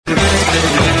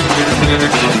Alrighty,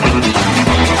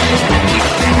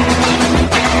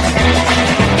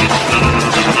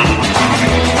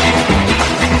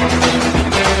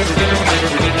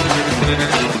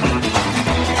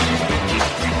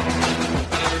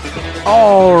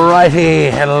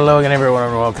 hello again everyone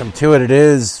and welcome to it. It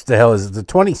is the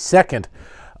 22nd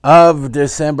of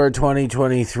December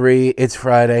 2023. It's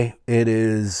Friday. It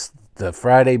is the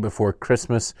Friday before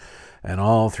Christmas, and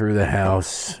all through the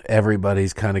house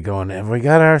everybody's kind of going, have we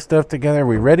got our stuff together? Are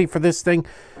we ready for this thing?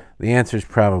 The answer is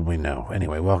probably no.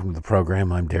 Anyway, welcome to the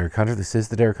program. I'm Derek Hunter. This is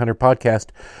the Derek Hunter Podcast,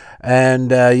 and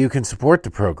you can support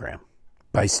the program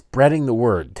by spreading the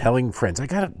word, telling friends. I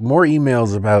got more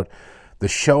emails about the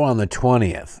show on the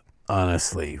 20th,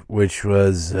 honestly, which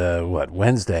was,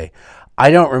 Wednesday.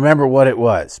 I don't remember what it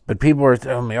was, but people were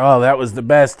telling me, oh, that was the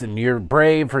best, and you're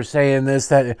brave for saying this,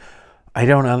 that. I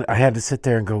had to sit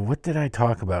there and go, what did I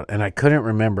talk about? And I couldn't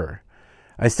remember.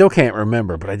 I still can't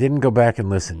remember, but I didn't go back and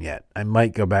listen yet. I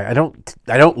might go back. I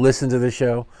don't listen to the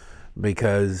show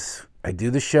because I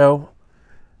do the show,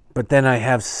 but then I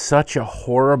have I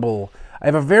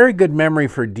have a very good memory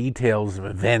for details of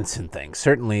events and things,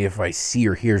 certainly if I see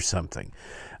or hear something.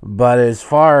 But as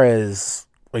far as,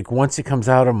 once it comes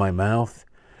out of my mouth,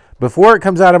 before it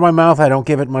comes out of my mouth, I don't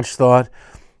give it much thought.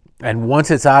 And once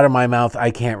it's out of my mouth,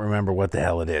 I can't remember what the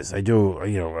hell it is. I do,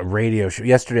 a radio show.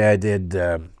 Yesterday I did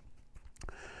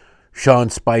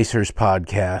Sean Spicer's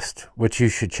podcast, which you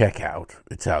should check out.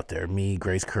 It's out there. Me,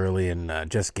 Grace Curley, and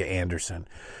Jessica Anderson,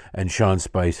 and Sean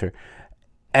Spicer.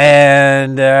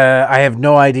 And I have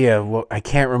no idea. I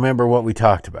can't remember what we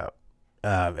talked about.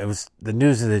 It was the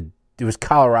news it was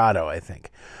Colorado, I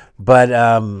think. But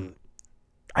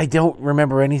I don't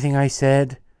remember anything I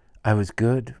said. I was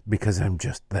good because I'm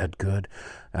just that good.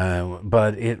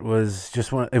 But it was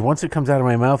just once it comes out of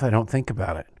my mouth, I don't think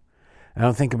about it. I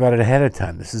don't think about it ahead of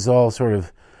time. This is all sort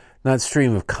of not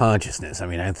stream of consciousness. I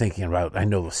mean, I'm thinking about, I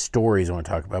know the stories I want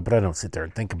to talk about, but I don't sit there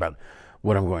and think about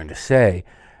what I'm going to say.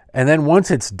 And then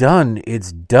once it's done,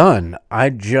 it's done.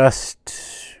 I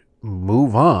just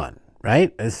move on,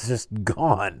 right? It's just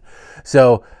gone.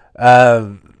 So,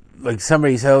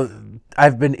 somebody said,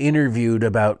 I've been interviewed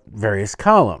about various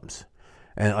columns.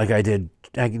 And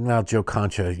Joe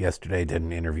Concha yesterday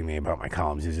didn't interview me about my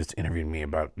columns. He just interviewed me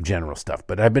about general stuff.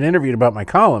 But I've been interviewed about my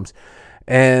columns.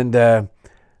 And I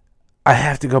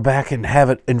have to go back and have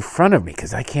it in front of me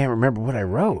because I can't remember what I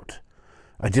wrote.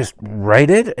 I just write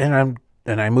it and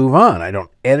I move on. I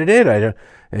don't edit it.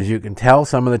 As you can tell,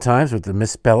 some of the times with the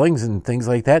misspellings and things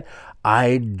like that,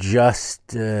 I just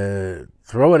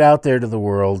throw it out there to the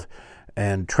world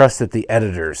and trust that the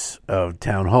editors of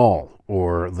Town Hall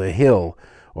or The Hill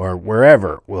or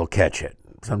wherever will catch it.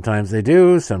 Sometimes they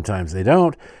do, sometimes they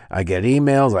don't. I get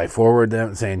emails, I forward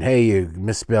them saying, hey, you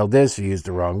misspelled this, you used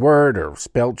the wrong word, or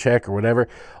spell check or whatever,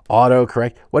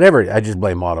 autocorrect, whatever. I just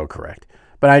blame autocorrect.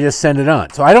 But I just send it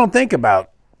on. So I don't think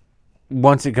about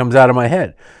once it comes out of my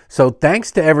head. So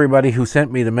thanks to everybody who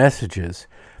sent me the messages.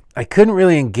 I couldn't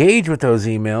really engage with those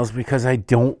emails because I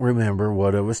don't remember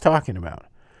what I was talking about.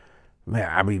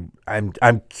 I mean,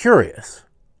 I'm curious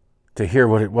to hear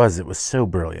what it was. It was so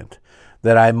brilliant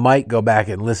that I might go back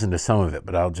and listen to some of it,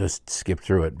 but I'll just skip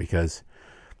through it because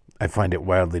I find it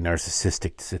wildly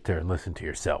narcissistic to sit there and listen to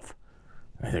yourself.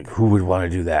 I think, who would want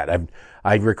to do that?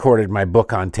 I recorded my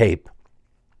book on tape,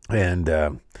 and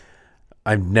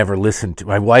I've never listened to.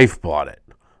 My wife bought it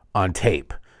on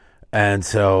tape. And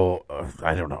so,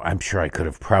 I don't know, I'm sure I could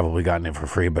have probably gotten it for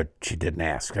free, but she didn't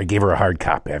ask. I gave her a hard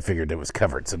copy. I figured it was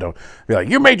covered. So don't be like,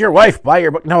 you made your wife buy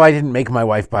your book. No, I didn't make my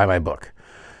wife buy my book.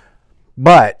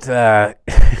 But, kind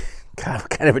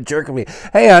of a jerk of me.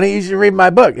 Hey, honey, you should read my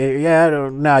book. Yeah,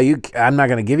 I'm not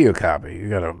going to give you a copy. You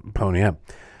got to pony up.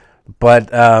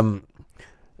 But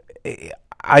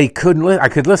I could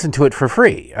listen to it for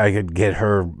free. I could get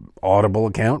her Audible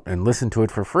account and listen to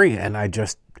it for free, and I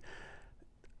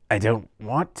don't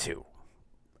want to.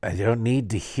 I don't need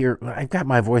to hear. I've got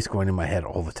my voice going in my head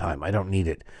all the time. I don't need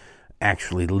it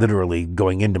actually literally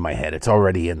going into my head. It's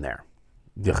already in there.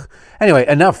 Ugh. Anyway,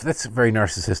 enough. That's a very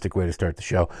narcissistic way to start the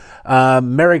show.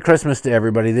 Merry Christmas to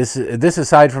everybody. This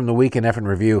aside from the Week in Effin'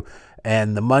 Review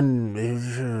and the Monday,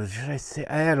 should I say?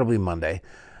 It'll be Monday.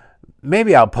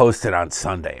 Maybe I'll post it on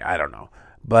Sunday. I don't know.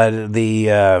 But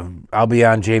I'll be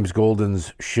on James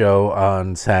Golden's show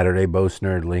on Saturday, Bo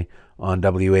Snerdley, on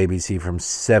WABC from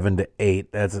 7 to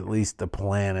 8. That's at least the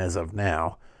plan as of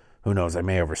now. Who knows? I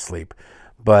may oversleep,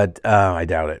 but I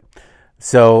doubt it.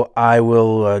 So I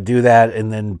will do that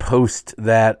and then post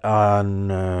that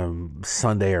on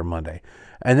Sunday or Monday.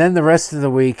 And then the rest of the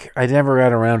week, I never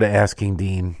got around to asking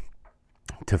Dean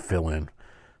to fill in.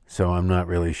 So I'm not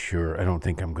really sure. I don't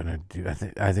think I'm going to do.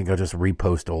 I think I'll just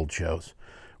repost old shows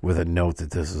with a note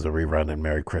that this is a rerun and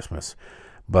Merry Christmas.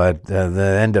 But the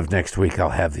end of next week, I'll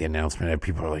have the announcement. And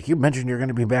people are like, "You mentioned you're going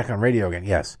to be back on radio again."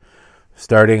 Yes,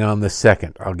 starting on the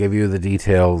 2nd. I'll give you the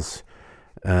details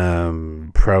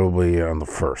probably on the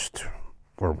 1st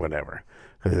or whatever.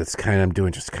 Because I'm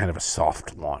doing just kind of a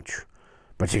soft launch.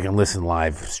 But you can listen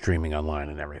live streaming online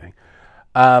and everything.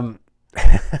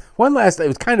 One last thing. It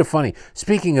was kind of funny.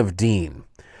 Speaking of Dean,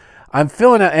 I'm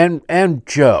filling out, and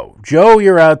Joe. Joe,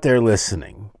 you're out there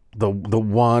listening. The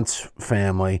Wants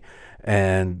family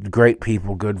and great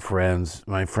people, good friends.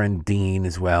 My friend Dean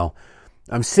as well.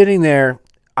 I'm sitting there.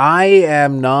 I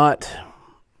am not,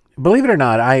 believe it or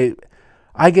not, I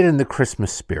get in the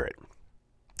Christmas spirit.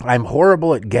 I'm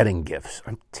horrible at getting gifts.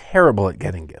 I'm terrible at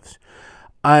getting gifts.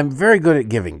 I'm very good at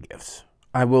giving gifts.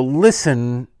 I will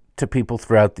listen to people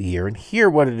throughout the year and hear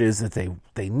what it is that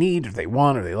they need or they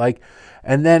want or they like.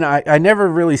 And then I never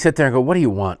really sit there and go, what do you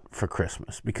want for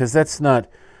Christmas? Because that's not,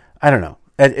 I don't know.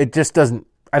 It just doesn't,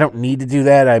 I don't need to do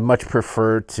that. I much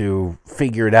prefer to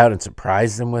figure it out and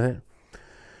surprise them with it.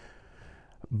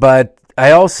 But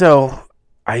I also,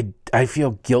 I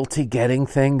feel guilty getting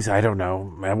things. I don't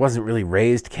know. I wasn't really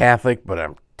raised Catholic, but I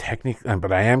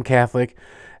am Catholic.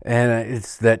 And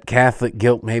it's that Catholic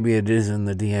guilt, maybe it is in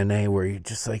the DNA, where you're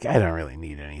just like, I don't really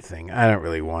need anything. I don't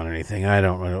really want anything. I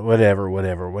don't,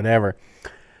 whatever.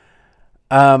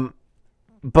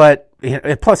 But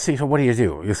plus, what do?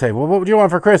 You say, well, what would you want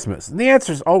for Christmas? And the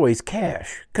answer is always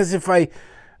cash. Because if I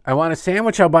want a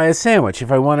sandwich, I'll buy a sandwich.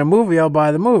 If I want a movie, I'll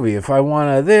buy the movie. If I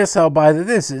want a this, I'll buy the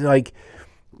this. It's like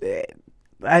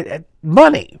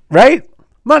money, right?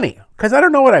 Money. Because I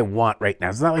don't know what I want right now.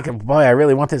 It's not like, boy, I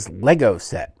really want this Lego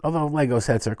set. Although Lego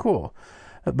sets are cool.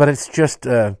 But it's just,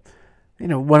 one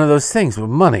of those things where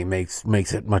money makes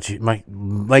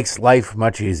life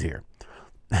much easier.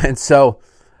 And so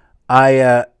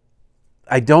I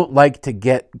don't like to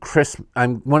get Christmas.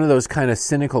 I'm one of those kind of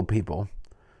cynical people,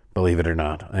 believe it or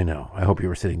not. I know. I hope you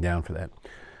were sitting down for that.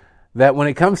 That when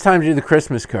it comes time to do the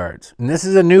Christmas cards, and this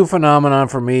is a new phenomenon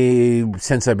for me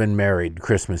since I've been married,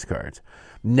 Christmas cards.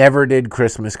 Never did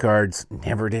Christmas cards,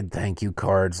 never did thank you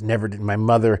cards, never did. My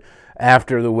mother,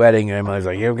 after the wedding, my mother was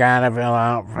like, you got to fill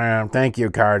out thank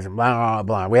you cards, blah, blah,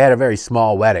 blah. We had a very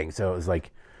small wedding, so it was like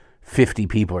 50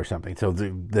 people or something. So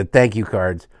the thank you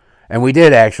cards, and we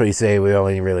did actually say we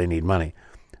only really need money.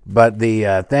 But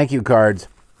the thank you cards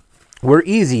were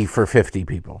easy for 50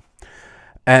 people.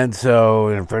 And so,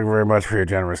 thank you very much for your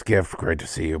generous gift. Great to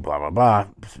see you, blah, blah, blah.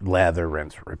 Lather,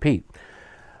 rinse, repeat.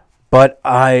 But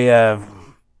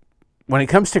when it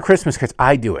comes to Christmas cards,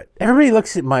 I do it. Everybody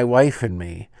looks at my wife and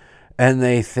me, and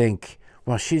they think,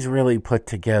 well, she's really put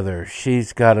together.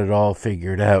 She's got it all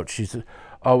figured out. She's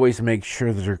always makes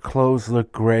sure that her clothes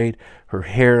look great. Her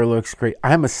hair looks great.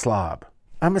 I'm a slob.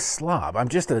 I'm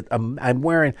just I'm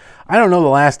wearing, I don't know the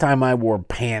last time I wore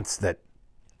pants that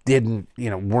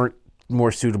weren't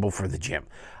more suitable for the gym.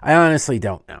 I honestly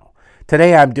don't know.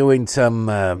 Today I'm doing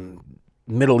some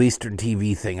Middle Eastern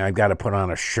TV thing. I've got to put on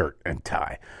a shirt and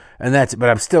tie. But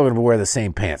I'm still going to wear the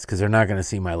same pants because they're not going to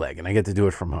see my leg, and I get to do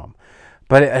it from home.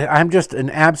 But I'm just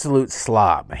an absolute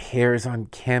slob. My hair is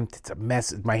unkempt. It's a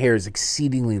mess. My hair is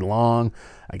exceedingly long.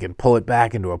 I can pull it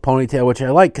back into a ponytail, which I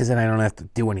like because then I don't have to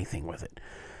do anything with it.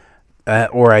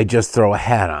 Or I just throw a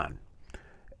hat on.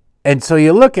 And so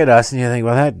you look at us and you think,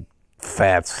 well, that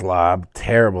fat slob,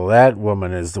 terrible. That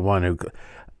woman is the one who...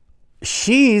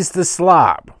 She's the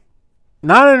slob.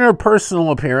 Not in her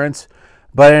personal appearance,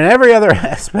 but in every other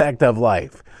aspect of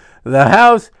life. The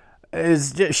house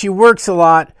is... She works a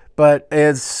lot, but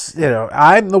it's,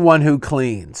 I'm the one who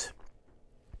cleans.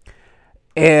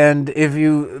 And if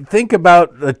you think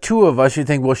about the two of us, you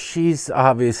think, well, she's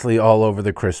obviously all over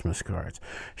the Christmas cards.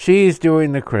 She's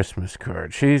doing the Christmas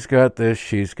card. She's got this,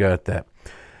 she's got that.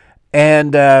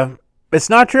 And it's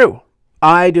not true.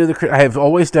 I have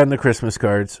always done the Christmas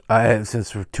cards. I have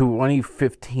since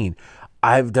 2015.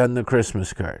 I've done the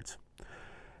Christmas cards.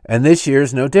 And this year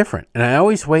is no different. And I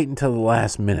always wait until the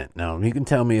last minute. Now, you can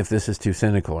tell me if this is too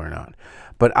cynical or not.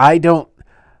 But I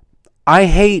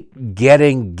hate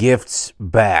getting gifts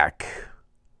back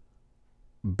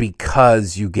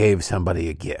because you gave somebody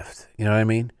a gift. You know what I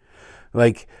mean?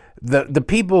 Like the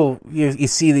people, you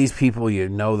see these people, you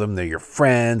know them, they're your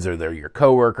friends or they're your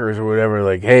coworkers or whatever.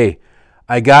 Like, hey,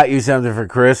 I got you something for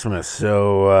Christmas.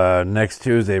 So next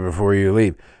Tuesday before you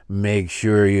leave, make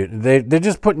sure they're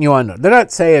just putting you on. They're not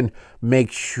saying,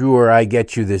 make sure I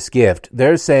get you this gift.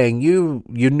 They're saying, you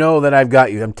know that I've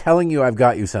got you. I'm telling you I've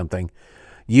got you something.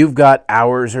 You've got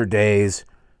hours or days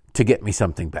to get me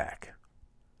something back.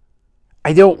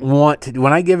 I don't want to.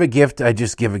 When I give a gift, I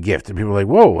just give a gift, and people are like,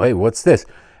 "Whoa, hey, what's this?"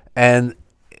 And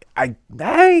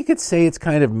I could say it's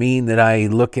kind of mean that I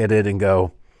look at it and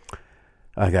go,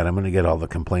 "Oh God, I'm going to get all the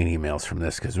complaint emails from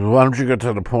this because why don't you get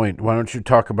to the point? Why don't you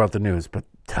talk about the news?" But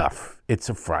tough. It's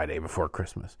a Friday before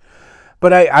Christmas.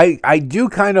 But I do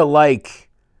kind of like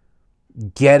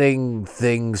getting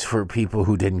things for people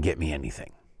who didn't get me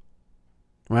anything,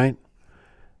 right?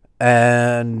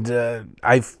 And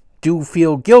I do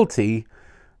feel guilty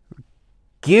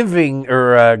giving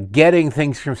or getting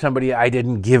things from somebody I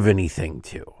didn't give anything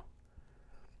to.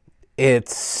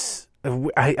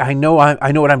 I know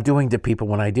what I'm doing to people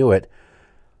when I do it,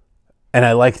 and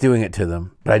I like doing it to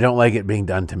them, but I don't like it being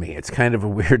done to me. It's kind of a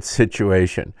weird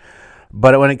situation.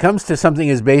 But when it comes to something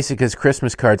as basic as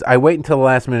Christmas cards, I wait until the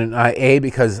last minute.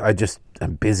 Because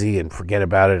I'm busy and forget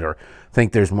about it or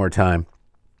think there's more time,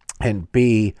 and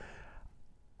B,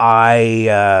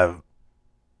 I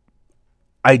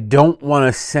don't want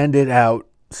to send it out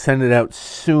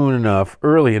soon enough,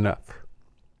 early enough,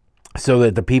 so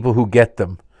that the people who get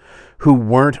them, who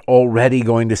weren't already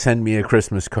going to send me a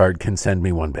Christmas card, can send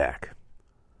me one back,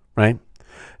 right?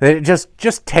 They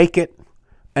just take it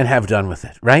and have done with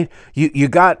it, right? You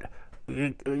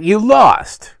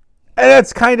lost. And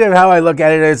that's kind of how I look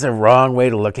at it. It's a wrong way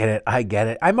to look at it. I get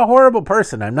it. I'm a horrible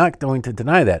person. I'm not going to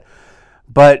deny that.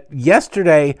 But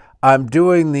yesterday, I'm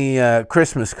doing the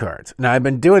Christmas cards. Now, I've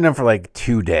been doing them for like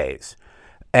 2 days.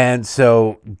 And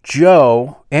so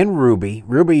Joe and Ruby,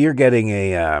 you're getting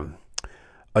a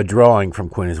drawing from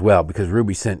Quinn as well, because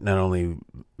Ruby sent not only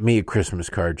me a Christmas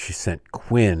card, she sent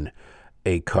Quinn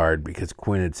a card because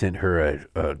Quinn had sent her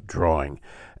a drawing.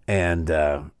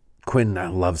 And Quinn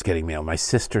loves getting mail. My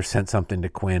sister sent something to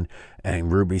Quinn,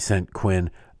 and Ruby sent Quinn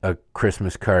a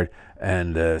Christmas card.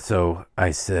 And so I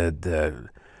said,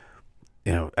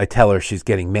 I tell her she's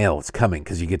getting mail. It's coming,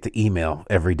 because you get the email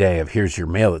every day of here's your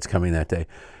mail that's coming that day.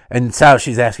 And so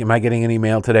she's asking, am I getting any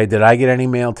mail today? Did I get any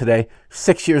mail today?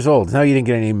 6 years old. No, you didn't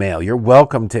get any mail. You're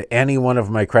welcome to any one of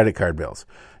my credit card bills.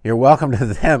 You're welcome to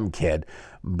them, kid.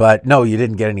 But no, you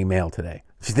didn't get any mail today.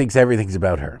 She thinks everything's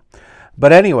about her.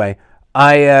 But anyway,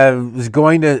 I was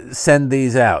going to send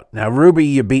these out. Now, Ruby,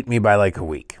 you beat me by like a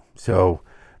week. So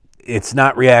it's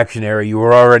not reactionary. You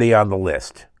were already on the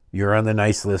list. You're on the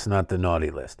nice list, not the naughty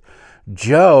list.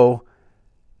 Joe,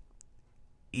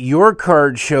 your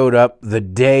card showed up the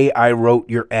day I wrote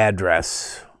your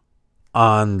address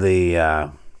on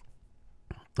the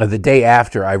day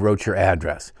after I wrote your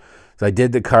address. So I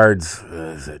did the cards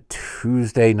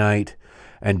Tuesday night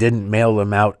and didn't mail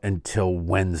them out until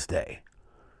Wednesday.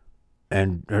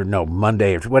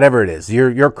 Monday, or whatever it is.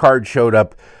 Your card showed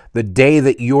up the day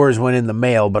that yours went in the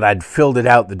mail, but I'd filled it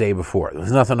out the day before. There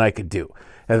was nothing I could do.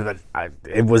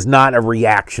 It was not a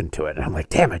reaction to it. And I'm like,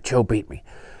 damn it, Joe beat me.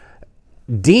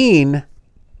 Dean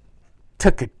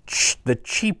took the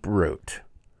cheap route.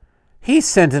 He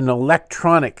sent an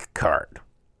electronic card.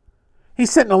 He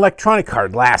sent an electronic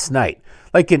card last night,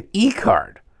 like an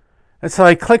e-card. And so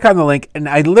I click on the link, and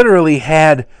I literally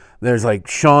there's like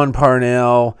Sean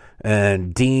Parnell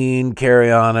and Dean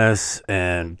Carrianis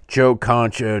and Joe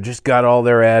Concha, just got all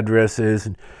their addresses.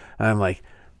 And I'm like,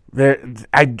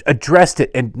 I addressed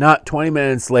it, and not 20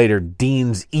 minutes later,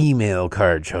 Dean's email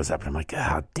card shows up. And I'm like,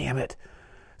 oh, damn it.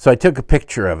 So I took a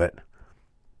picture of it,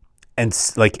 and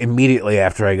like immediately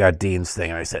after I got Dean's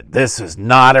thing, I said, this is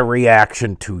not a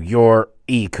reaction to your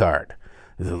e-card.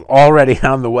 This is already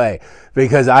on the way,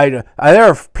 because there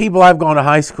are people I've gone to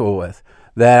high school with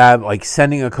that I'm like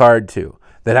sending a card to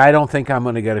that I don't think I'm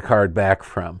going to get a card back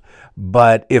from.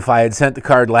 But if I had sent the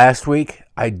card last week,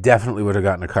 I definitely would have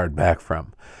gotten a card back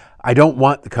from. I don't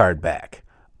want the card back.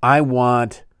 I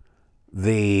want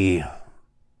the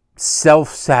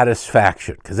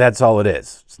self-satisfaction, because that's all it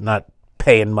is. It's not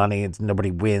paying money. It's nobody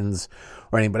wins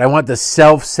or anything. But I want the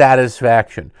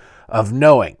self-satisfaction of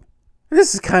knowing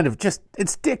this is kind of just,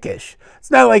 it's dickish.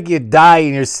 It's not like you die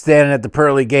and you're standing at the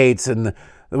pearly gates and,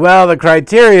 the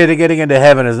criteria to getting into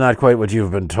heaven is not quite what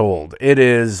you've been told. It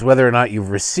is whether or not you've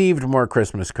received more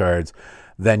Christmas cards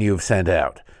than you've sent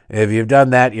out. If you've done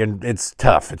that, it's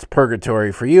tough. It's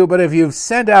purgatory for you. But if you've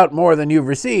sent out more than you've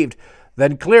received,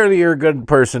 then clearly you're a good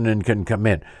person and can come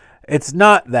in. It's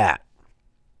not that.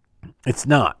 It's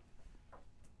not.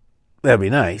 That'd be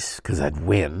nice, because I'd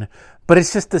win. But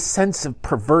it's just the sense of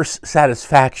perverse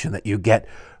satisfaction that you get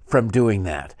from doing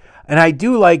that. And I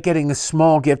do like getting a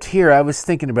small gift here. I was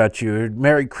thinking about you.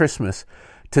 Merry Christmas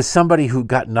to somebody who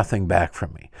got nothing back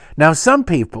from me. Now, some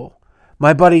people,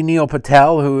 my buddy Neil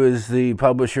Patel, who is the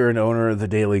publisher and owner of the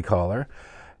Daily Caller,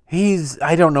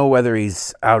 I don't know whether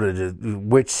he's out of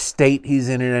which state he's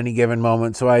in at any given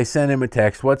moment. So I sent him a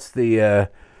text. What's the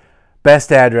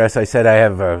best address? I said I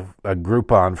have a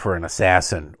Groupon for an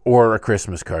assassin or a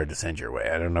Christmas card to send your way.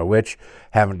 I don't know which.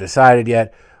 Haven't decided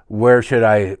yet. Where should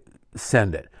I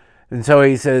send it? And so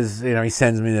he says, he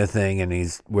sends me the thing and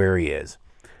he's where he is.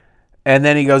 And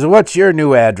then he goes, what's your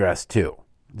new address too?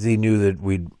 He knew that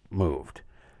we'd moved.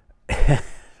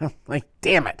 I'm like,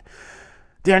 damn it.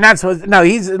 They're not supposed to. No,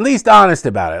 he's at least honest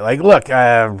about it. Like, look,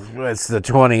 it's the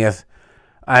 20th.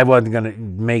 I wasn't going to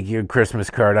make you a Christmas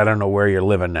card. I don't know where you're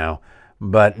living now.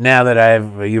 But now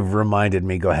that you've reminded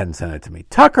me, go ahead and send it to me.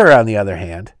 Tucker, on the other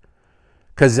hand,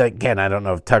 because, again, I don't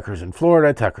know if Tucker's in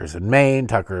Florida, Tucker's in Maine,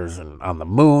 Tucker's on the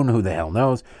moon, who the hell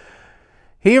knows.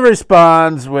 He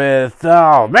responds with,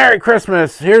 oh, Merry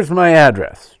Christmas, here's my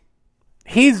address.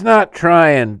 He's not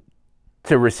trying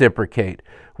to reciprocate,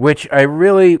 which I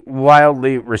really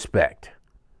wildly respect.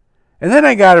 And then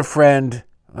I got a friend,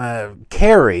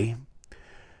 Carrie.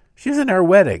 She was in our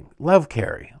wedding. Love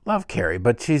Carrie,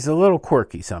 but she's a little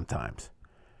quirky sometimes.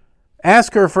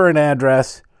 Ask her for an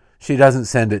address. She doesn't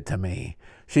send it to me.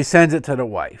 She sends it to the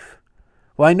wife.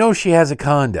 Well, I know she has a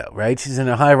condo, right? She's in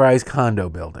a high-rise condo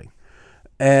building.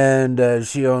 And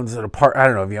she owns an apartment. I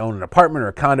don't know if you own an apartment or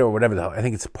a condo or whatever the hell. I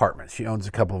think it's apartments. She owns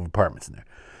a couple of apartments in there.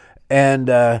 And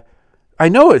I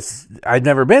know I've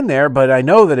never been there, but I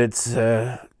know that it's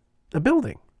a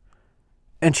building.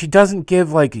 And she doesn't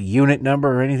give like a unit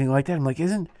number or anything like that. I'm like,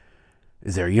 is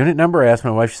there a unit number? I asked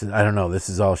my wife. She said, I don't know. This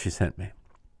is all she sent me.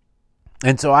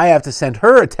 And so I have to send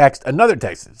her another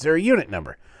text. Is there a unit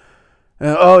number?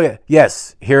 Oh, yeah.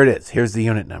 Yes, here it is. Here's the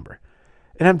unit number.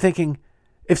 And I'm thinking,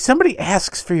 if somebody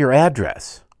asks for your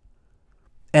address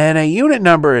and a unit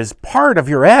number is part of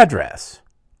your address,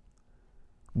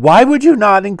 why would you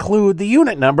not include the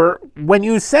unit number when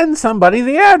you send somebody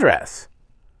the address?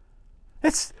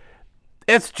 It's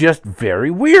just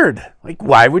very weird. Like,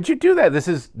 why would you do that? This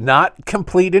is not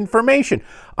complete information.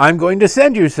 I'm going to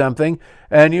send you something,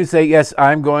 and you say, yes,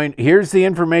 here's the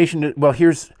information. Well,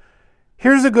 here's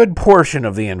a good portion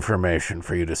of the information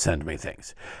for you to send me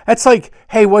things. That's like,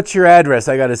 hey, what's your address?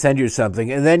 I got to send you something.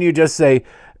 And then you just say,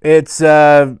 it's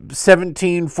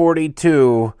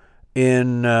 1742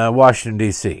 in Washington,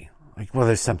 D.C. Like, well,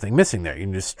 there's something missing there. You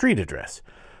need a street address.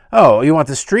 Oh, you want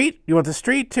the street? You want the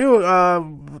street too?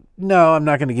 No, I'm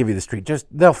not going to give you the street.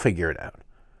 They'll figure it out.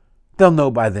 They'll know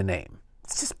by the name.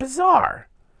 It's just bizarre.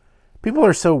 People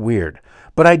are so weird.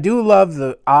 But I do love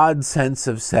the odd sense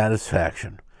of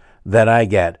satisfaction that I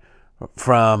get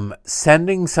from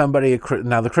sending somebody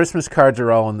now the Christmas cards are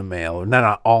all in the mail.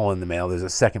 Not all in the mail. There's a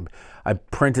second. I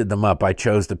printed them up. I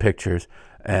chose the pictures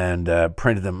and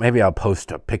printed them. Maybe I'll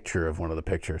post a picture of one of the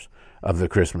pictures of the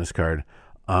Christmas card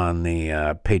on the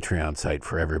Patreon site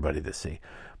for everybody to see.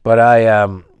 But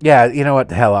you know what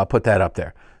the hell, I'll put that up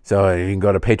there. So you can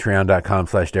go to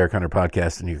patreon.com/Derek Hunter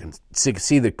Podcast and you can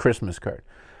see the Christmas card.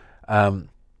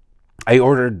 I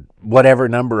ordered whatever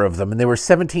number of them and they were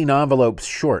 17 envelopes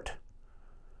short.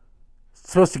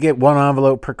 Supposed to get one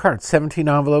envelope per card. 17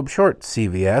 envelopes short.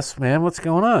 CVS, man, what's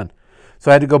going on?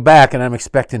 So I had to go back and I'm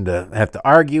expecting to have to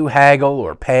argue, haggle,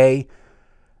 or pay.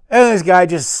 And this guy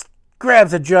just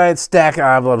grabs a giant stack of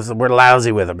envelopes. We're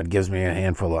lousy with them and gives me a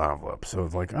handful of envelopes. So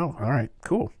it's like, oh, all right,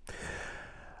 cool.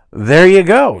 There you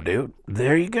go, dude.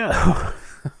 There you go.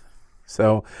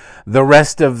 So the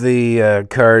rest of the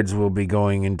cards will be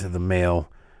going into the mail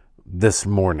this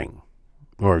morning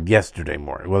or yesterday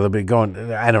morning. Well, they'll be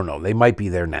going, I don't know. They might be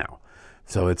there now.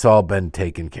 So it's all been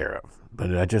taken care of.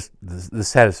 But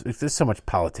there's so much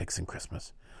politics in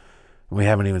Christmas. We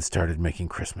haven't even started making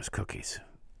Christmas cookies.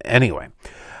 Anyway,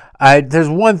 there's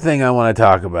one thing I want to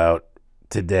talk about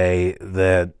today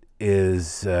that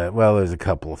is, there's a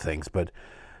couple of things, but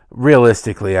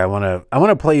realistically, I want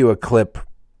to play you a clip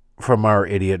from our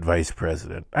idiot vice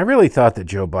president. I really thought that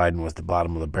Joe Biden was the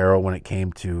bottom of the barrel when it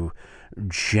came to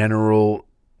general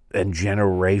and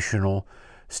generational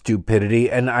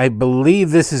stupidity, and I believe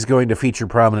this is going to feature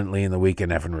prominently in the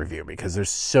Weekend Effing Review because there's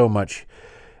so much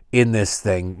in this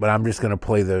thing, but I'm just going to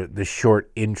play the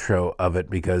short intro of it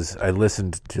because I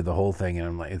listened to the whole thing and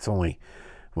I'm like, it's only,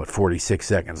 46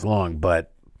 seconds long,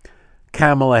 but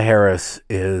Kamala Harris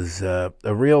is a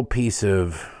real piece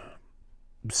of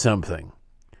something.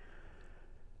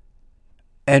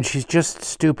 And she's just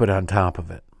stupid on top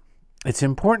of it. It's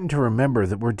important to remember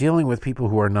that we're dealing with people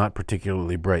who are not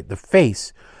particularly bright. The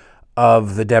face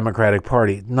of the Democratic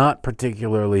Party, not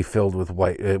particularly filled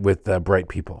with bright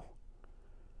people.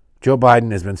 Joe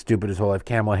Biden has been stupid his whole life.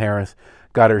 Kamala Harris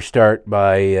got her start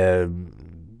by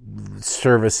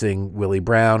servicing Willie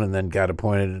Brown and then got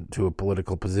appointed to a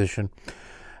political position.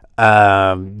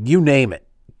 You name it.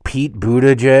 Pete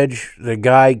Buttigieg, the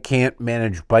guy can't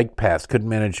manage bike paths, couldn't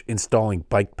manage installing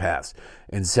bike paths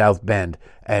in South Bend.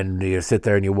 And you sit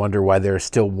there and you wonder why there are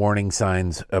still warning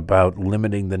signs about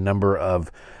limiting the number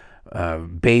of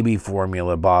baby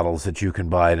formula bottles that you can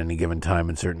buy at any given time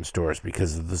in certain stores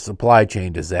because of the supply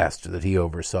chain disaster that he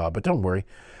oversaw. But don't worry,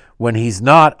 when he's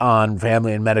not on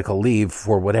family and medical leave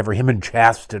for whatever him and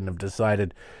Chasten have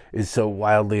decided is so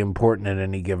wildly important at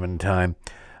any given time,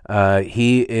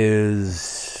 he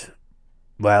is,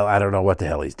 well, I don't know what the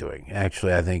hell he's doing.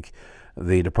 Actually, I think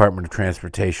the Department of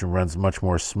Transportation runs much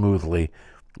more smoothly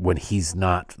when he's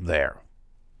not there.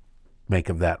 Make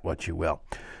of that what you will.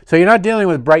 So you're not dealing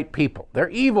with bright people. They're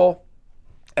evil,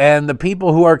 and the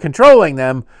people who are controlling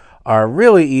them are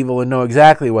really evil and know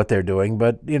exactly what they're doing.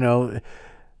 But, you know,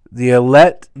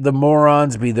 let the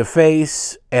morons be the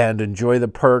face and enjoy the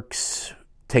perks,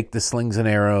 take the slings and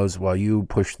arrows while you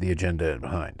push the agenda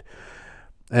behind.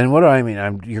 And what do I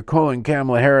mean? You're calling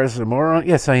Kamala Harris a moron?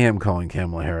 Yes, I am calling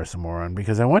Kamala Harris a moron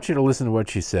because I want you to listen to what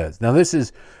she says. Now, this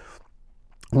is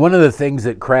one of the things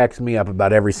that cracks me up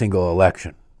about every single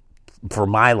election for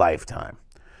my lifetime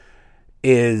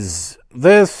is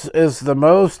this is the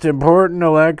most important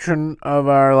election of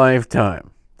our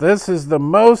lifetime. This is the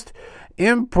most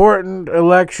important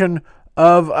election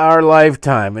of our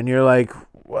lifetime. And you're like,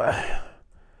 what?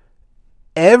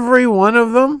 Every one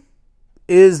of them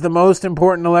is the most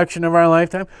important election of our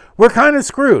lifetime? We're kind of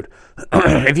screwed.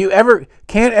 If you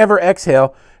can't ever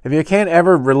exhale, if you can't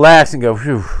ever relax and go,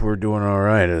 phew, we're doing all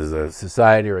right as a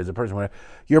society or as a person, whatever,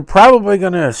 you're probably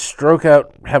going to stroke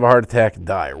out, have a heart attack, and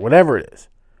die, or whatever it is.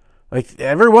 Like,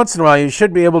 every once in a while, you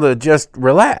should be able to just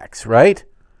relax, right?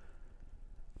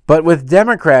 But with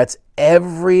Democrats,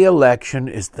 every election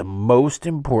is the most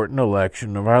important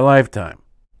election of our lifetime.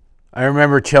 I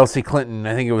remember Chelsea Clinton,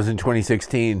 I think it was in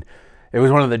 2016, it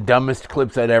was one of the dumbest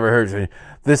clips I'd ever heard.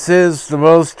 This is the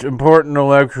most important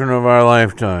election of our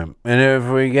lifetime. And if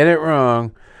we get it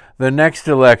wrong, the next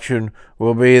election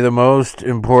will be the most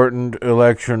important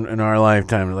election in our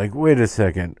lifetime. Like, wait a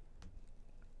second.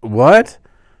 What?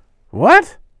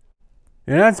 What?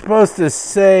 You're not supposed to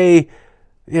say,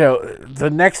 the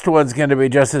next one's going to be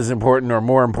just as important or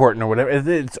more important or whatever.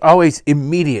 It's always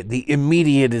immediate. The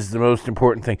immediate is the most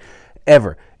important thing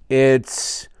ever.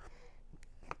 It's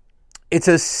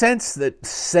a sense that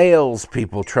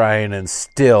salespeople try and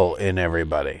instill in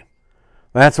everybody.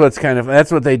 That's what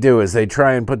they do, is they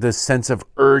try and put this sense of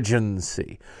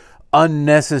urgency,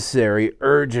 unnecessary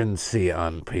urgency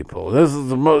on people. This is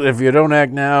the most, if you don't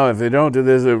act now, if you don't do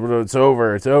this, it's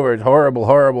over, it's horrible,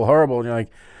 horrible, horrible. And you're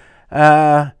like,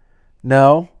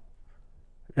 no,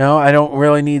 I don't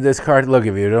really need this car. Look,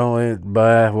 if you don't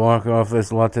walk off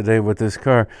this lot today with this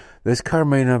car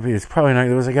may not be, it's probably not.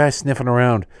 There was a guy sniffing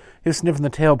around. He was sniffing the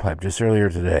tailpipe just earlier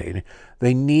today.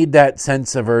 They need that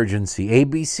sense of urgency.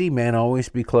 ABC, man, always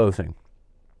be closing.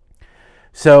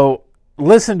 So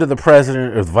listen to the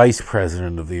president or vice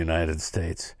president of the United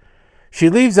States. She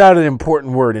leaves out an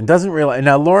important word and doesn't realize.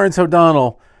 Now, Lawrence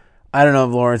O'Donnell, I don't know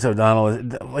if Lawrence O'Donnell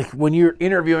is, like, when you're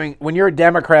a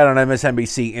Democrat on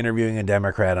MSNBC interviewing a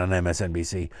Democrat on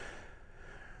MSNBC,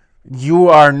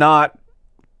 you're not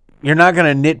going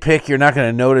to nitpick. You're not going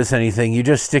to notice anything. You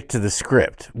just stick to the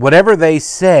script. Whatever they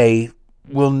say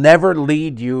will never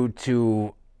lead you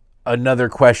to another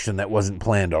question that wasn't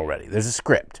planned already. There's a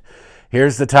script.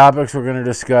 Here's the topics we're going to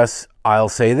discuss. I'll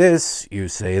say this. You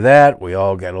say that. We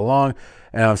all get along.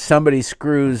 And if somebody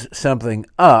screws something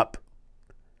up,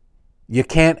 you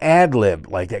can't ad-lib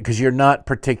like that because you're not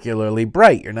particularly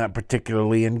bright. You're not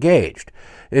particularly engaged.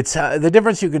 It's the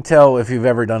difference you can tell if you've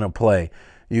ever done a play.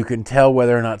 You can tell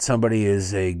whether or not somebody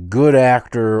is a good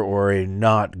actor or a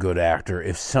not good actor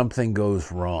if something goes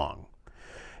wrong.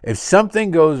 If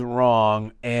something goes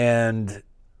wrong and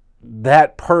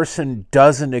that person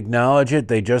doesn't acknowledge it,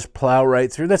 they just plow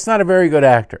right through, that's not a very good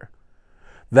actor.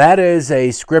 That is a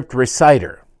script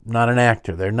reciter, not an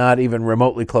actor. They're not even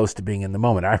remotely close to being in the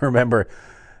moment. I remember,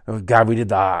 we did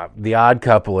the Odd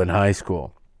Couple in high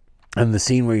school. And the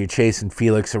scene where you're chasing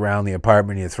Felix around the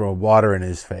apartment, you throw water in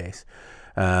his face.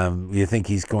 You think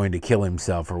he's going to kill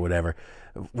himself or whatever.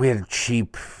 We had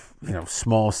cheap,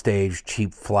 small stage,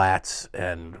 cheap flats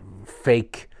and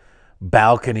fake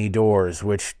balcony doors,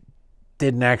 which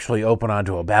didn't actually open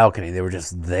onto a balcony. They were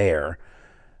just there.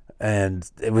 And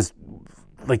it was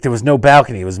like there was no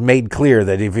balcony. It was made clear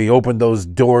that if he opened those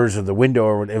doors or the window,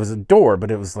 or it was a door, but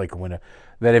it was like a window,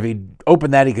 that if he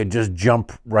opened that, he could just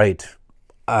jump right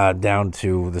down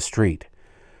to the street.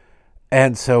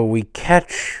 And so we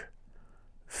catch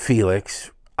Felix.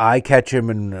 I catch him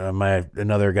and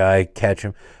another guy catch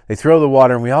him. They throw the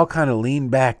water, and we all kind of lean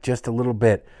back just a little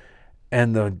bit,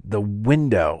 and the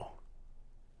window,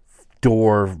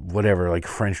 door, whatever, like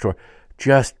French door,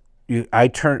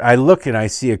 I look and I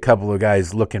see a couple of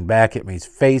guys looking back at me's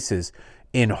faces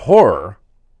in horror.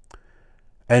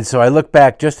 And so I look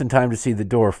back just in time to see the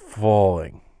door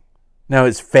falling. Now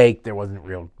it's fake. There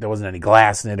wasn't any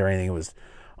glass in it or anything. It was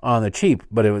on the cheap,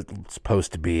 but it was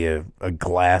supposed to be a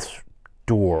glass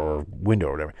door or window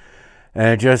or whatever. And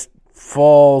it just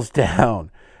falls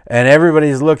down. And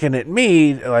everybody's looking at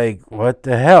me like, what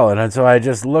the hell? And so I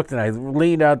just looked and I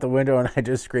leaned out the window and I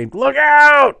just screamed, look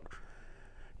out!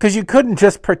 Because you couldn't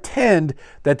just pretend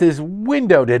that this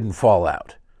window didn't fall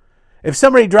out. If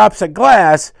somebody drops a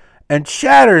glass and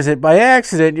shatters it by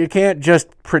accident, you can't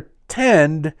just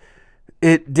pretend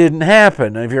it didn't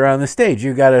happen. If you're on the stage,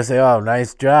 you got to say, oh,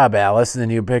 nice job, Alice. And then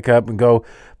you pick up and go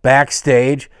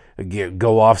backstage,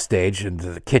 go off stage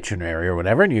into the kitchen area or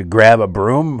whatever, and you grab a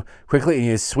broom quickly and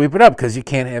you sweep it up because you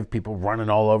can't have people running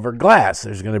all over glass.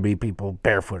 There's going to be people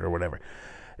barefoot or whatever.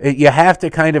 You have to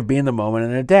kind of be in the moment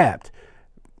and adapt.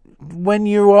 When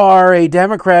you are a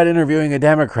Democrat interviewing a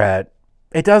Democrat,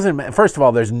 it doesn't matter. First of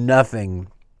all, there's nothing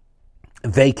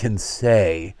they can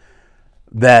say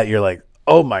that you're like,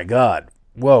 oh my God,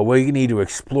 whoa, we need to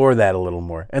explore that a little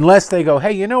more. Unless they go,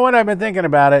 hey, you know what, I've been thinking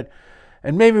about it,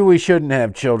 and maybe we shouldn't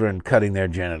have children cutting their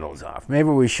genitals off. Maybe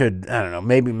we should, I don't know,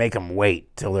 maybe make them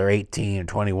wait till they're 18 or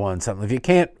 21, something. If you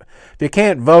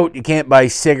can't vote, you can't buy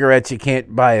cigarettes, you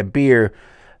can't buy a beer,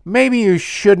 maybe you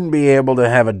shouldn't be able to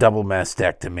have a double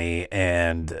mastectomy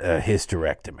and a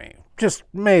hysterectomy. Just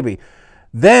maybe.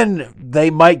 Then they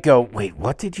might go, wait,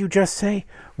 what did you just say?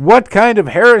 What kind of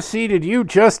heresy did you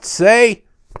just say?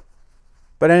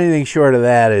 But anything short of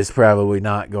that is probably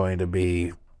not going to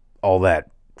be all that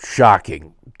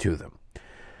shocking to them.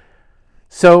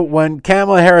 So when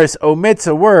Kamala Harris omits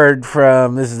a word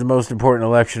from this is the most important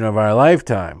election of our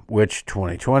lifetime, which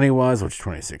 2020 was, which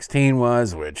 2016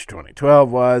 was, which 2012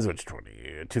 was, which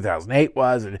 2008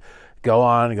 was, and go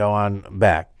on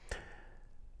back.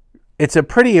 It's a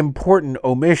pretty important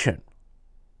omission.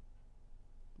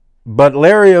 But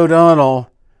Larry O'Donnell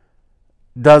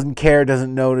doesn't care,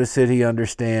 doesn't notice it. He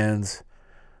understands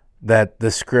that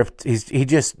the script,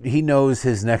 he knows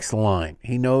his next line.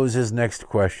 He knows his next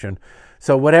question.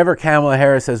 So whatever Kamala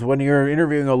Harris says, when you're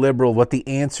interviewing a liberal, what the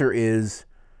answer is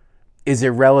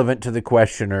irrelevant to the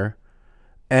questioner.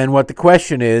 And what the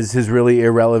question is really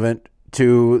irrelevant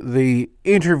to the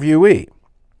interviewee.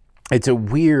 It's a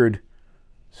weird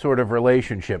sort of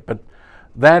relationship, but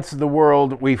that's the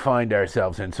world we find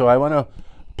ourselves in. So I want to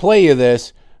play you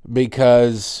this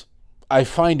because I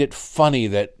find it funny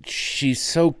that she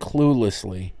so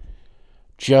cluelessly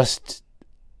just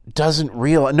doesn't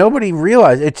realize. Nobody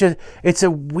realized. It's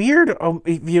a weird.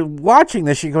 If you're watching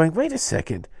this, you're going, wait a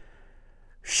second.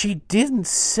 She didn't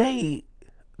say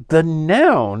the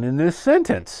noun in this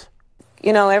sentence.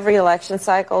 You know, every election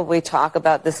cycle we talk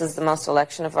about this is the most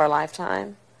election of our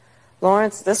lifetime.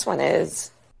 Lawrence, this one is.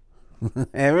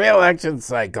 Every election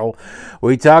cycle,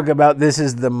 we talk about this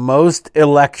is the most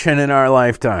election in our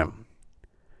lifetime.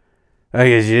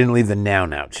 Okay, she didn't leave the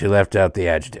noun out. She left out the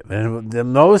adjective. And the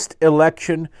most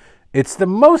election, it's the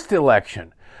most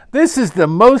election. This is the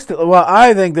most, well,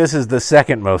 I think this is the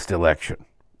second most election.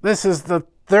 This is the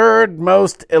third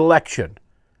most election.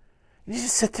 You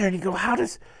just sit there and you go, how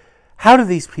do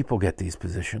these people get these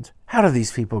positions? How do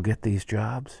these people get these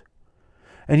jobs?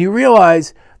 And you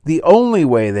realize the only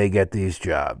way they get these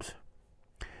jobs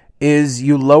is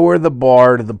you lower the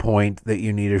bar to the point that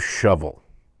you need a shovel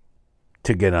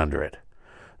to get under it.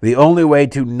 The only way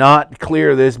to not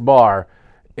clear this bar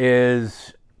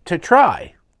is to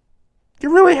try.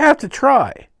 You really have to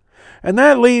try. And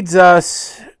that leads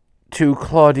us to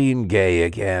Claudine Gay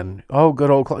again. Oh,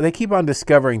 good old Claudine. They keep on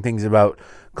discovering things about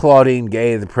Claudine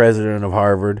Gay, the president of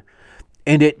Harvard,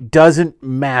 and it doesn't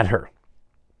matter.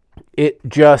 It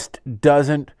just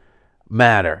doesn't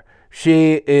matter.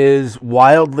 She is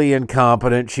wildly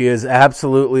incompetent. She is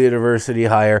absolutely a diversity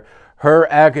hire. Her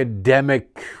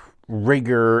academic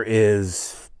rigor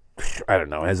is, I don't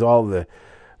know, has all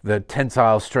the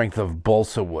tensile strength of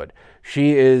balsa wood.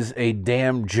 She is a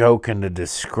damn joke and a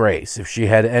disgrace. If she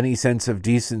had any sense of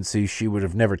decency, she would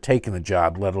have never taken the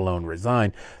job, let alone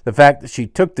resigned. The fact that she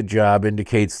took the job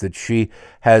indicates that she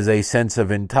has a sense of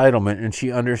entitlement and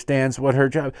she understands what her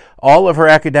job. All of her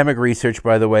academic research,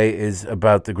 by the way, is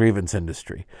about the grievance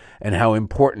industry and how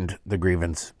important the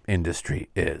grievance industry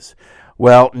is.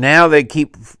 Well, now they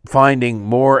keep finding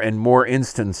more and more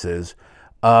instances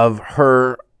of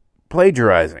her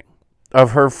plagiarizing.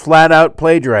 Of her flat-out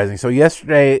plagiarizing. So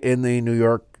yesterday in the New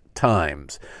York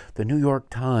Times. The New York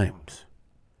Times.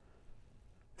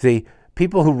 See,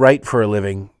 people who write for a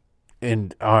living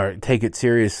and take it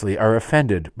seriously are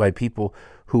offended by people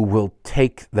who will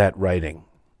take that writing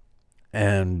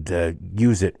and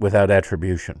use it without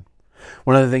attribution.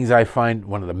 One of the things I find,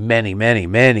 one of the many, many,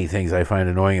 many things I find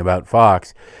annoying about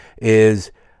Fox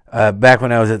is back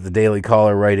when I was at the Daily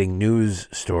Caller writing news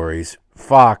stories,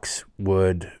 Fox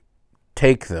would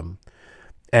take them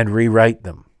and rewrite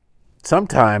them.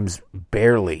 Sometimes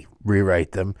barely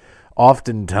rewrite them.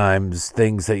 Oftentimes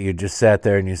things that you just sat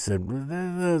there and you said,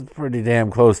 that's pretty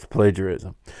damn close to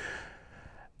plagiarism.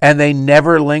 And they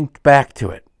never linked back to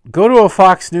it. Go to a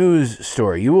Fox News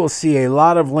story. You will see a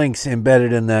lot of links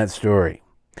embedded in that story.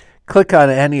 Click on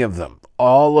any of them.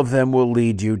 All of them will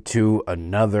lead you to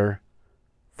another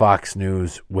Fox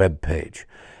News webpage.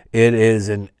 It is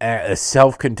a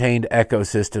self-contained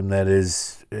ecosystem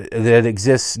that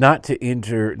exists not to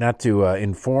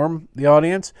inform the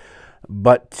audience,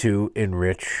 but to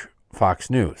enrich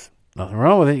Fox News. Nothing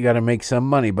wrong with it. You got to make some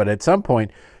money, but at some point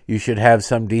you should have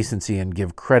some decency and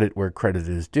give credit where credit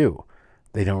is due.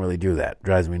 They don't really do that.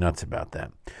 Drives me nuts about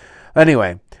that.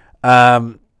 Anyway,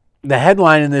 the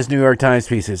headline in this New York Times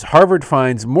piece is Harvard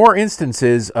finds more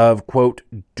instances of, quote,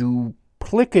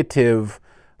 duplicative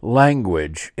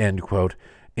language, end quote,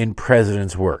 in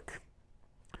president's work.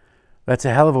 That's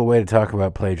a hell of a way to talk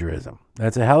about plagiarism.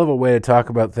 That's a hell of a way to talk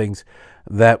about things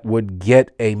that would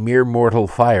get a mere mortal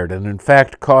fired and, in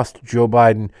fact, cost Joe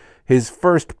Biden his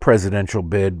first presidential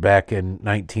bid back in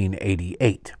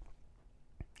 1988.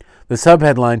 The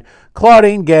subheadline,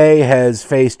 Claudine Gay has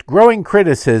faced growing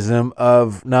criticism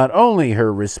of not only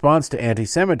her response to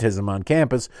anti-Semitism on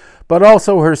campus, but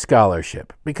also her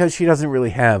scholarship, because she doesn't really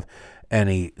have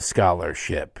any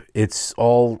scholarship. It's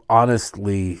all,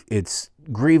 honestly, it's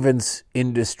grievance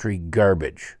industry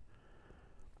garbage.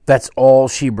 That's all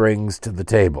she brings to the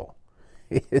table.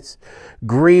 It's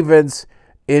grievance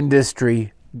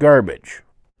industry garbage.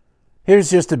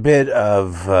 Here's just a bit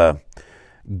of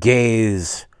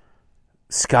Gay's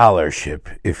scholarship,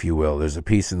 if you will. There's a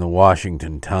piece in the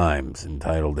Washington Times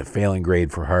entitled A Failing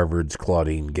Grade for Harvard's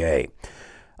Claudine Gay.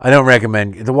 I don't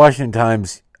recommend the Washington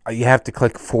Times. You have to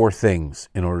click 4 things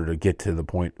in order to get to the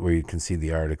point where you can see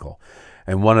the article.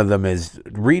 And one of them is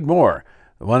read more.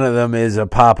 One of them is a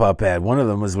pop-up ad. One of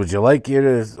them is, would you like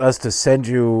us to send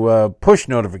you push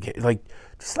notifications? Like,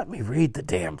 just let me read the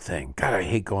damn thing. God, I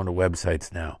hate going to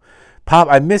websites now.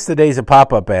 I miss the days of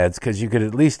pop-up ads because you could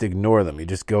at least ignore them. You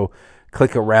just go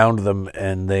click around them,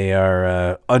 and they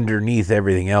are underneath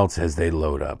everything else as they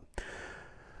load up.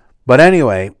 But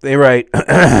anyway, they write,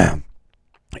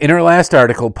 in her last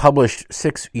article published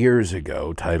 6 years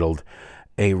ago, titled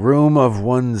A Room of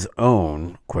One's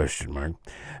Own, ?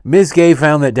 Ms. Gay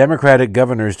found that Democratic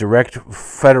governors direct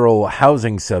federal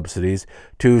housing subsidies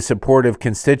to supportive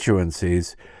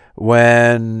constituencies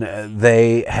when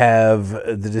they have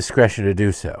the discretion to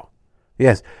do so.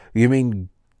 Yes, you mean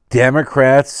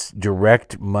Democrats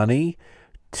direct money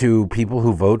to people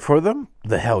who vote for them?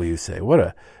 The hell you say. What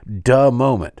a duh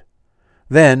moment.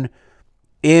 Then,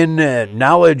 in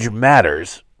Knowledge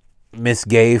Matters, Ms.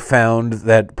 Gay found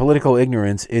that political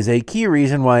ignorance is a key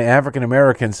reason why African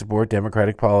Americans support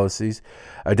Democratic policies,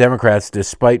 Democrats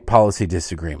despite policy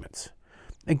disagreements.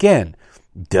 Again,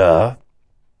 duh.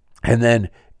 And then,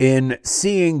 in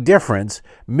Seeing Difference,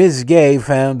 Ms. Gay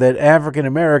found that African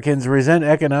Americans resent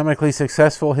economically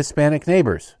successful Hispanic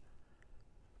neighbors.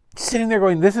 Sitting there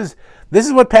going, this is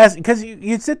what passes, because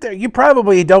you sit there, you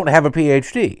probably don't have a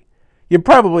PhD. You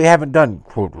probably haven't done,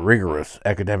 quote, rigorous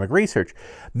academic research.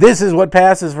 This is what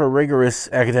passes for rigorous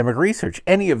academic research,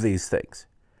 any of these things.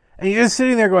 And you're just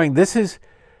sitting there going, this is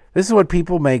what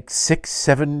people make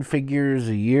 6-7 figures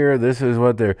a year. This is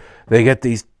what they get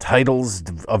these titles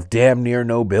of damn near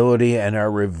nobility and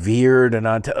are revered and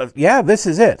on. Yeah, this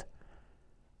is it.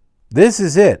 This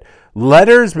is it.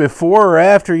 Letters before or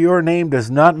after your name does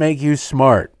not make you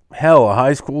smart. Hell, a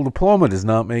high school diploma does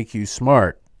not make you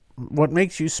smart. What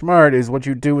makes you smart is what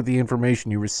you do with the information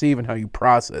you receive and how you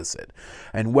process it,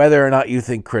 and whether or not you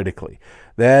think critically.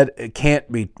 That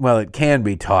can't be, well, it can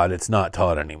be taught. It's not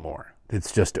taught anymore.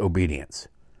 It's just obedience.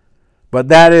 But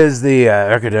that is the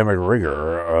academic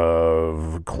rigor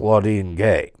of Claudine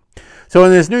Gay. So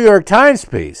in this New York Times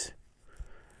piece,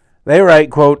 they write,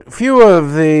 quote, few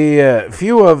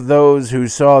of those who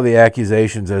saw the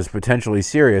accusations as potentially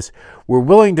serious were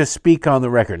willing to speak on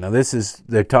the record. Now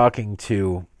they're talking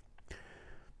to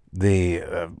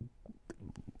the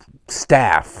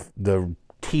staff, the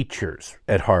teachers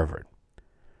at Harvard.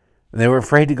 They were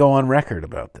afraid to go on record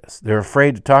about this. They're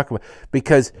afraid to talk about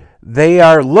because they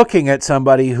are looking at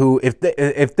somebody who,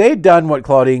 if they'd done what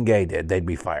Claudine Gay did, they'd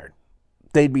be fired.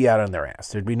 They'd be out on their ass.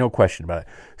 There'd be no question about it.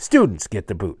 Students get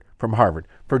the boot from Harvard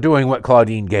for doing what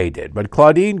Claudine Gay did. But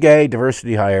Claudine Gay,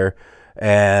 diversity hire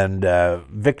and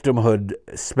victimhood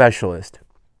specialist,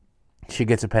 she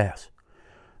gets a pass.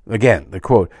 Again, the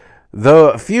quote,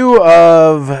 "Though few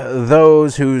of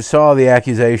those who saw the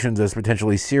accusations as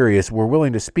potentially serious were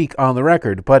willing to speak on the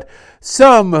record, but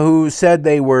some who said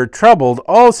they were troubled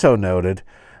also noted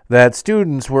that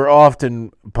students were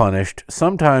often punished,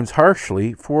 sometimes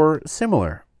harshly, for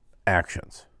similar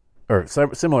actions, or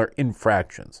similar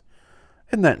infractions."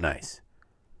 Isn't that nice?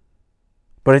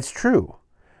 But it's true.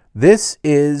 This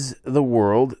is the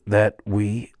world that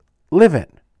we live in.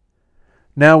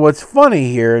 Now, what's funny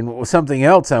here, and something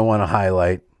else I want to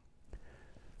highlight,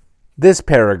 this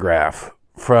paragraph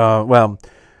from, well,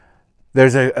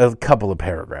 there's a couple of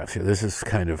paragraphs here. This is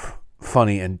kind of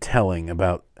funny and telling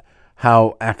about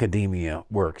how academia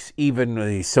works. Even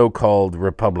the so-called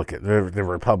Republicans, the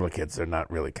Republicans are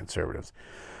not really conservatives.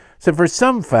 So for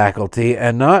some faculty,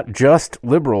 and not just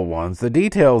liberal ones, the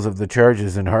details of the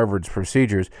charges in Harvard's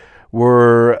procedures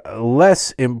were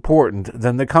less important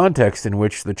than the context in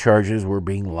which the charges were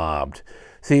being lobbed.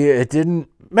 See, it didn't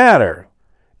matter.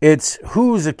 It's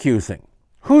who's accusing.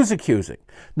 Who's accusing?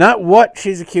 Not what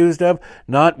she's accused of,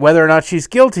 not whether or not she's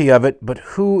guilty of it, but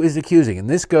who is accusing. And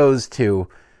this goes to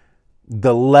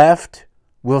the left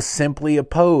will simply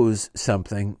oppose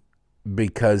something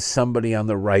because somebody on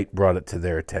the right brought it to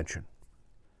their attention.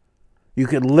 You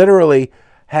could literally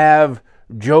have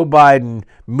Joe Biden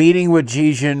meeting with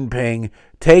Xi Jinping,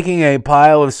 taking a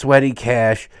pile of sweaty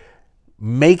cash,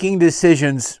 making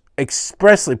decisions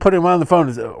expressly, putting him on the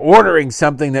phone, ordering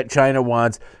something that China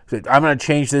wants. I'm going to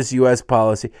change this U.S.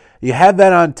 policy. You have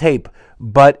that on tape.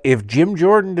 But if Jim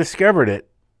Jordan discovered it,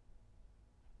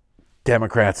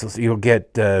 Democrats, you'll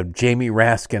get Jamie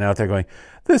Raskin out there going,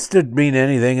 this didn't mean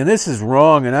anything, and this is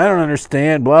wrong, and I don't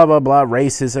understand, blah, blah, blah,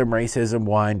 racism,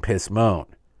 whine, piss, moan.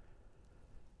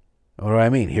 What do I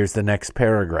mean? Here's the next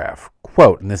paragraph.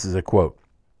 Quote, and this is a quote.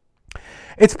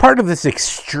 "It's part of this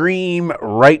extreme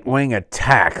right-wing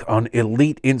attack on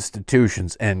elite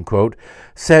institutions," end quote,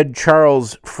 said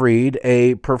Charles Fried,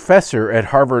 a professor at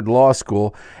Harvard Law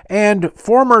School and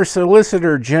former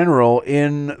Solicitor General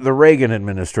in the Reagan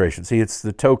administration. See, it's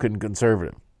the token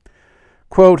conservative.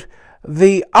 Quote,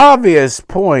 "The obvious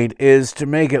point is to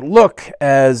make it look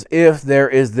as if there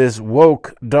is this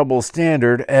woke double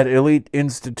standard at elite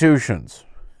institutions.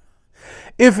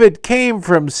 If it came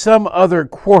from some other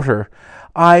quarter,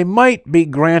 I might be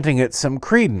granting it some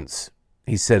credence,"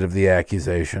 he said of the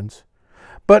accusations,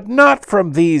 "but not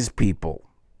from these people,"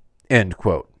 end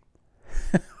quote.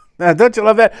 Now, don't you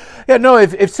love that? Yeah, no,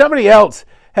 if somebody else,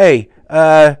 hey,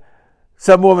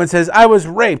 some woman says, "I was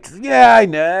raped." Yeah, I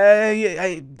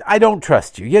know. I don't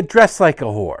trust you. You dress like a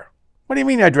whore. What do you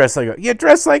mean I dress like a whore? You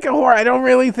dress like a whore. I don't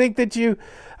really think that you,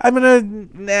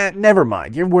 never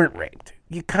mind. You weren't raped.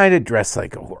 You kind of dress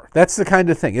like a whore. That's the kind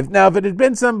of thing. If it had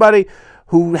been somebody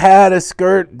who had a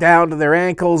skirt down to their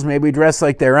ankles, maybe dressed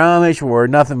like they're Amish, wore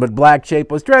nothing but black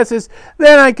shapeless dresses,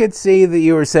 then I could see that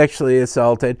you were sexually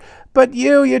assaulted. But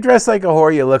you dress like a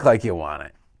whore. You look like you want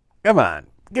it. Come on.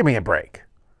 Give me a break.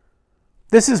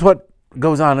 This is what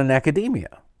goes on in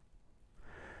academia.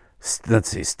 Let's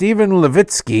see. Stephen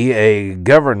Levitsky, a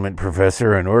government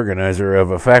professor and organizer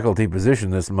of a faculty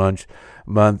position this month,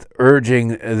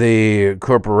 urging the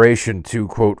corporation to,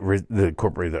 quote,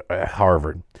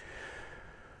 Harvard,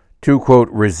 to, quote,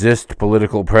 resist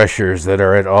political pressures that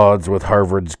are at odds with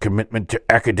Harvard's commitment to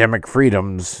academic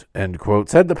freedoms, end quote,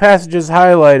 said the passages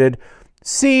highlighted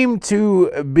seem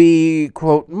to be,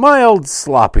 quote, mild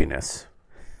sloppiness.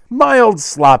 Mild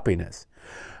sloppiness.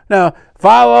 Now,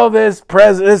 follow this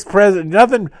president.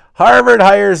 Nothing. Harvard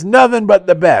hires nothing but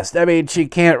the best. I mean, she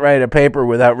can't write a paper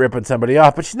without ripping somebody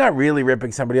off, but she's not really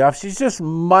ripping somebody off. She's just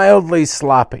mildly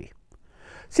sloppy.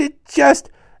 She just,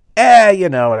 you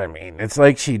know what I mean. It's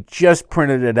like she just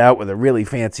printed it out with a really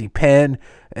fancy pen,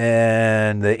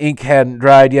 and the ink hadn't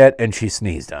dried yet, and she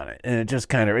sneezed on it. And it just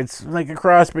kind of, it's like a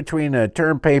cross between a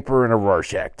term paper and a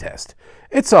Rorschach test.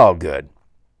 It's all good.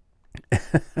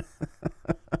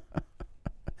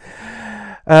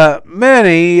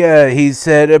 Many, he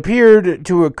said, appeared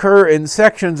to occur in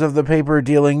sections of the paper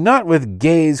dealing not with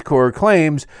Gay's core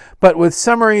claims, but with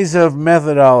summaries of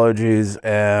methodologies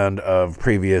and of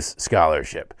previous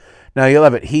scholarship. Now, you'll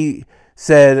love it. He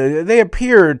said they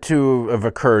appear to have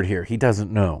occurred here. He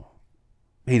doesn't know.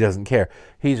 He doesn't care.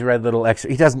 He's read little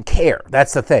extra. He doesn't care.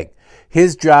 That's the thing.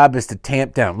 His job is to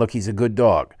tamp down. Look, he's a good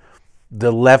dog.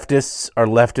 the leftists are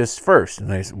leftists first,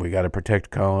 and we got to protect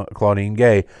Claudine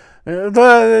Gay.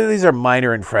 These are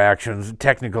minor infractions,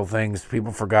 technical things.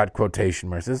 People forgot quotation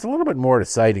marks. There's a little bit more to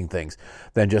citing things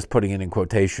than just putting it in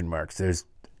quotation marks. There's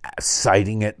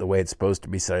citing it the way it's supposed to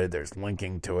be cited. There's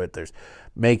linking to it. There's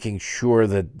making sure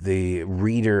that the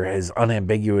reader is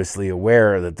unambiguously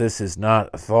aware that this is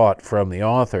not a thought from the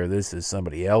author. This is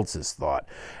somebody else's thought.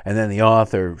 And then the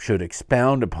author should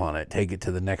expound upon it, take it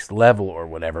to the next level or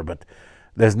whatever. But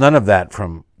there's none of that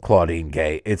from Claudine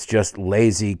Gay. It's just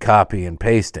lazy copy and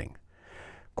pasting.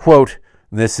 Quote,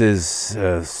 this is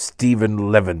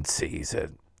Stephen Levincy, he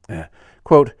said.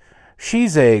 Quote,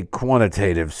 she's a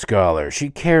quantitative scholar. She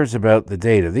cares about the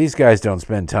data. These guys don't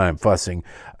spend time fussing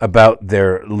about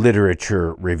their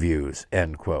literature reviews,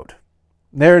 end quote.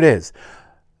 There it is.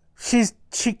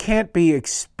 She can't be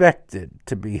expected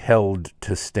to be held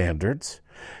to standards.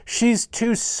 She's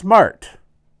too smart.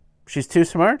 She's too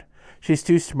smart? She's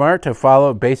too smart to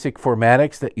follow basic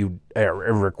formatics that are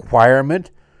a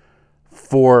requirement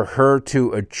for her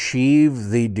to achieve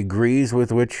the degrees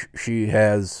with which she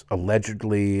has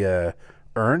allegedly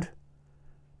earned?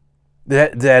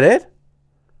 That it?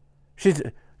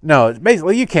 No,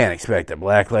 basically you can't expect a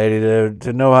black lady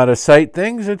to know how to cite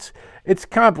things. It's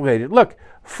complicated. Look,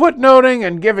 footnoting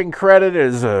and giving credit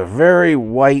is a very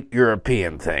white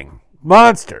European thing.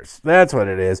 Monsters, that's what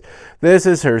it is. This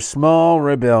is her small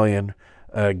rebellion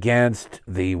against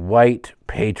the white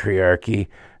patriarchy,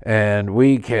 and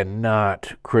we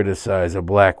cannot criticize a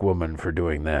black woman for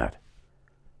doing that.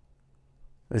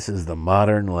 This is the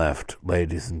modern left,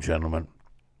 ladies and gentlemen.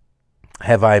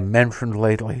 Have I mentioned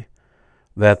lately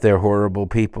that they're horrible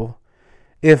people?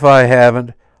 If I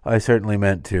haven't, I certainly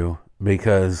meant to,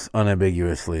 because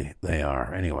unambiguously they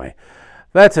are. Anyway,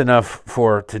 that's enough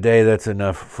for today. That's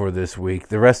enough for this week.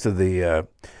 The rest of the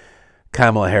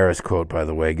Kamala Harris quote, by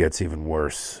the way, gets even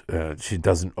worse. She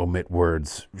doesn't omit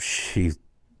words. She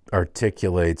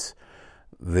articulates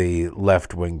the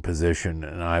left-wing position,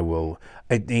 and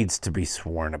it needs to be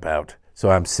sworn about. So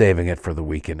I'm saving it for the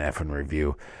Week in Effin'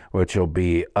 Review, which will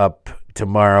be up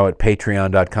tomorrow at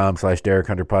patreon.com/Derek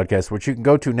Hunter Podcast, which you can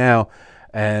go to now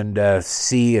and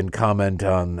see and comment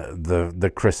on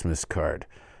the Christmas card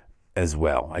as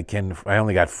well. I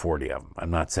only got 40 of them.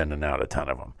 I'm not sending out a ton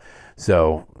of them.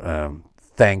 So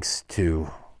thanks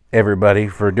to everybody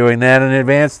for doing that in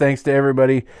advance. Thanks to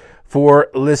everybody for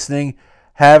listening.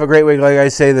 Have a great week. Like I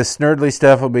say, the Snerdly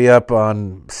stuff will be up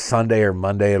on Sunday or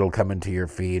Monday. It'll come into your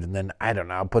feed. And then, I don't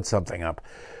know, I'll put something up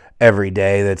every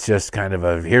day that's just kind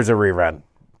of here's a rerun,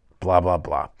 blah, blah,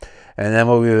 blah. And then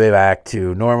we'll be back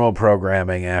to normal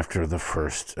programming after the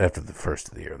first of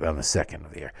the year, on the second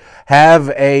of the year. Have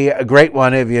a great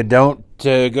one. If you don't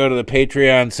go to the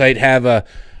Patreon site,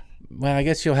 I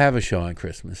guess you'll have a show on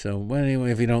Christmas. So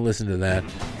anyway, if you don't listen to that,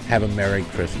 have a Merry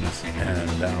Christmas.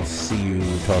 And I'll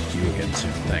talk to you again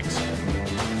soon. Thanks.